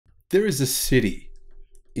There is a city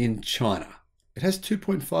in China. It has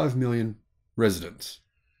 2.5 million residents.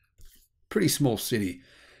 Pretty small city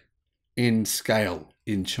in scale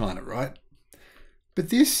in China, right? But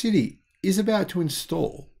this city is about to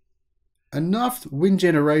install enough wind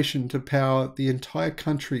generation to power the entire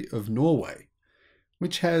country of Norway,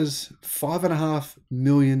 which has 5.5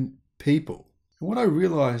 million people. And what I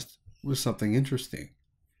realized was something interesting.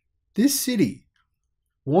 This city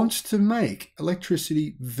wants to make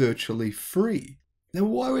electricity virtually free. Now,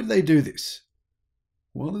 why would they do this?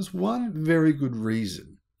 Well, there's one very good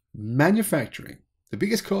reason. Manufacturing, the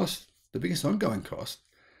biggest cost, the biggest ongoing cost,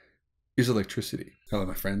 is electricity. Hello,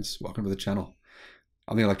 my friends. Welcome to the channel.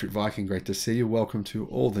 I'm the Electric Viking. Great to see you. Welcome to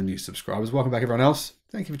all the new subscribers. Welcome back, everyone else.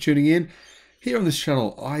 Thank you for tuning in. Here on this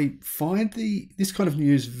channel, I find this kind of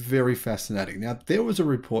news very fascinating. Now, there was a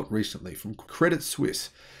report recently from Credit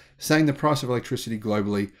Suisse saying the price of electricity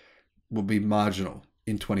globally will be marginal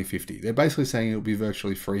in 2050. They're basically saying it will be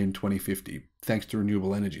virtually free in 2050, thanks to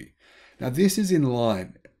renewable energy. Now, this is in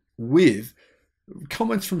line with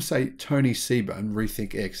comments from, say, Tony Seba and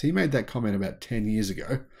Rethink X. He made that comment about 10 years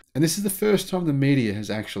ago. And this is the first time the media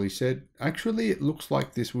has actually said, actually, it looks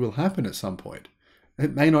like this will happen at some point.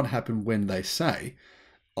 It may not happen when they say.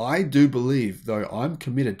 I do believe, though I'm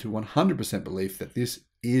committed to 100% belief, that this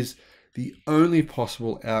is the only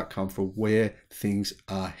possible outcome for where things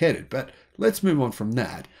are headed. But let's move on from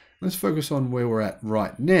that. Let's focus on where we're at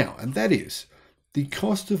right now. And that is the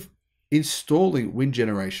cost of installing wind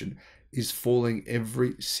generation is falling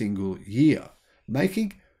every single year,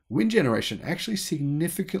 making wind generation actually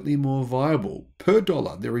significantly more viable per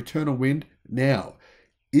dollar. The return on wind now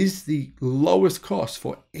is the lowest cost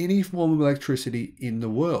for any form of electricity in the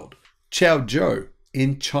world. Chaozhou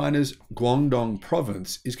in China's Guangdong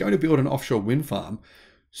province is going to build an offshore wind farm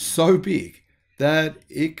so big that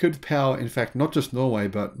it could power, in fact, not just Norway,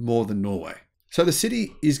 but more than Norway. So the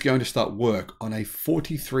city is going to start work on a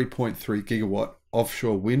 43.3 gigawatt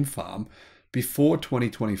offshore wind farm before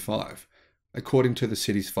 2025, according to the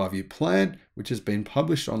city's 5-year plan, which has been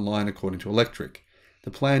published online according to Electric.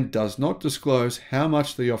 The plan does not disclose how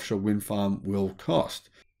much the offshore wind farm will cost.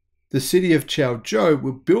 The city of Chaozhou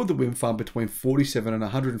will build the wind farm between 47 and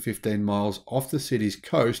 115 miles off the city's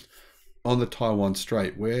coast on the Taiwan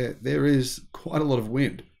Strait, where there is quite a lot of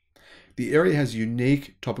wind. The area has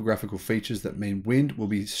unique topographical features that mean wind will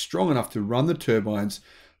be strong enough to run the turbines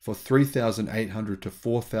for 3,800 to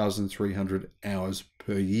 4,300 hours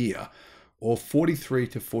per year, or 43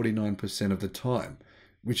 to 49% of the time,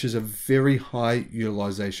 which is a very high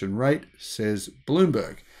utilization rate, says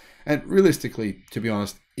Bloomberg. And realistically, to be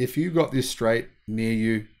honest, if you got this strait near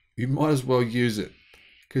you, you might as well use it,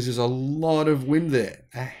 because there's a lot of wind there,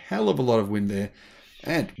 a hell of a lot of wind there.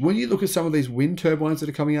 And when you look at some of these wind turbines that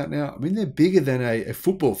are coming out now, I mean, they're bigger than a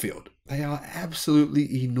football field. They are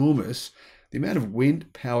absolutely enormous. The amount of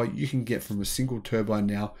wind power you can get from a single turbine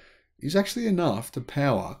now is actually enough to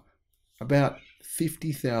power about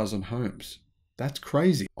 50,000 homes. That's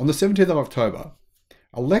crazy. On the 17th of October,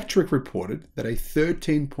 Electric reported that a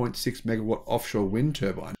 13.6 megawatt offshore wind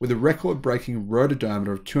turbine with a record-breaking rotor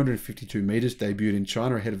diameter of 252 meters debuted in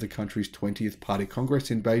China ahead of the country's 20th Party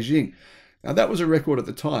Congress in Beijing. Now, that was a record at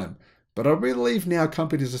the time, but I believe now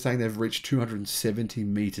companies are saying they've reached 270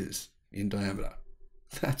 meters in diameter.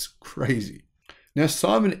 That's crazy. Now,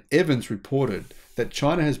 Simon Evans reported that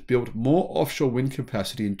China has built more offshore wind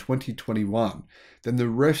capacity in 2021 than the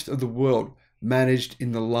rest of the world managed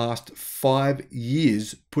in the last 5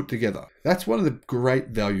 years put together. That's one of the great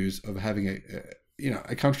values of having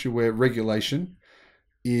a country where regulation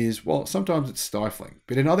is, well, sometimes it's stifling,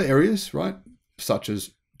 but in other areas, right, such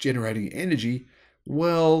as generating energy,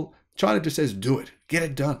 well, China just says, do it, get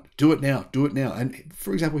it done, do it now, do it now. And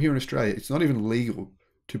for example, here in Australia, it's not even legal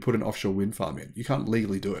to put an offshore wind farm in. You can't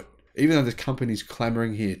legally do it. Even though there's companies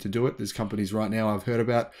clamoring here to do it, there's companies right now I've heard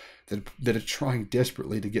about that are trying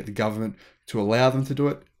desperately to get the government to allow them to do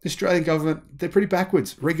it. The Australian government, they're pretty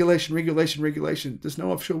backwards. Regulation, regulation, regulation. There's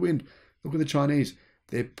no offshore wind. Look at the Chinese.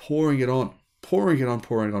 They're pouring it on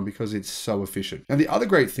because it's so efficient. And the other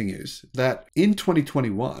great thing is that in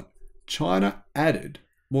 2021, China added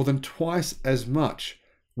more than twice as much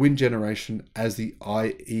wind generation as the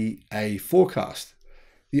IEA forecast.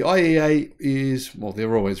 The IEA is, well,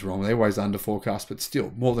 they're always wrong. They're always under forecast, but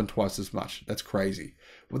still more than twice as much. That's crazy.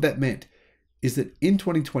 What that meant is that in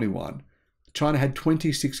 2021, China had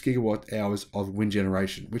 26 gigawatt hours of wind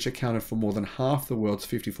generation, which accounted for more than half the world's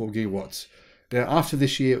 54 gigawatts. Now, after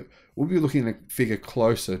this year, we'll be looking at a figure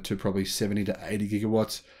closer to probably 70 to 80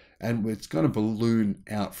 gigawatts, and it's going to balloon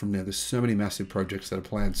out from there. There's so many massive projects that are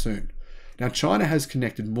planned soon. Now, China has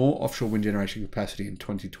connected more offshore wind generation capacity in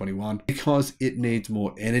 2021 because it needs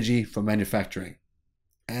more energy for manufacturing.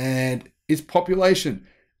 And its population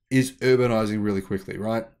is urbanizing really quickly,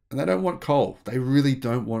 right? And they don't want coal. They really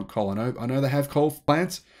don't want coal. I know they have coal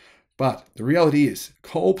plants, but the reality is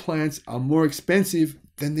coal plants are more expensive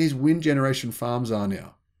than these wind generation farms are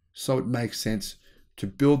now. So it makes sense to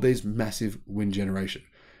build these massive wind generation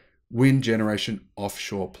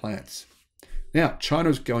offshore plants. Now,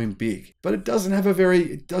 China's going big, but it doesn't have a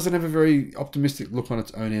very optimistic look on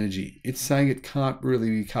its own energy. It's saying it can't really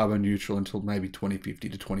be carbon neutral until maybe 2050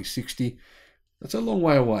 to 2060. That's a long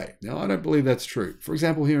way away. Now, I don't believe that's true. For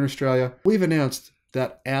example, here in Australia, we've announced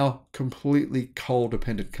that our completely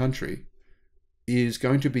coal-dependent country is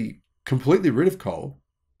going to be completely rid of coal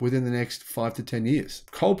within the next 5 to 10 years.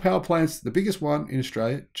 Coal power plants, the biggest one in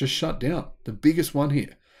Australia, just shut down. The biggest one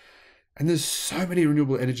here. And there's so many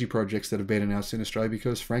renewable energy projects that have been announced in Australia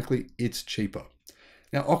because, frankly, it's cheaper.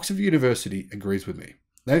 Now, Oxford University agrees with me.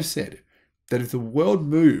 They've said that if the world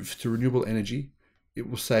moves to renewable energy, it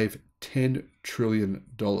will save $10 trillion.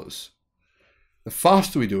 The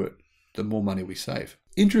faster we do it, the more money we save.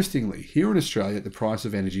 Interestingly, here in Australia, the price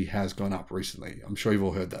of energy has gone up recently. I'm sure you've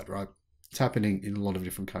all heard that, right? It's happening in a lot of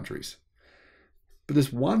different countries. But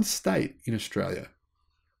there's one state in Australia,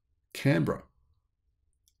 Canberra,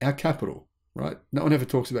 our capital, right? No one ever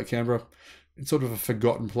talks about Canberra. It's sort of a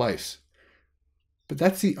forgotten place. But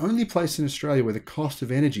that's the only place in Australia where the cost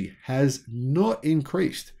of energy has not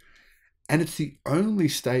increased. And it's the only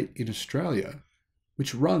state in Australia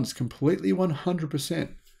which runs completely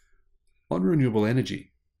 100% on renewable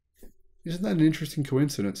energy. Isn't that an interesting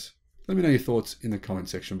coincidence? Let me know your thoughts in the comment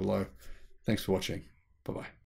section below. Thanks for watching. Bye-bye.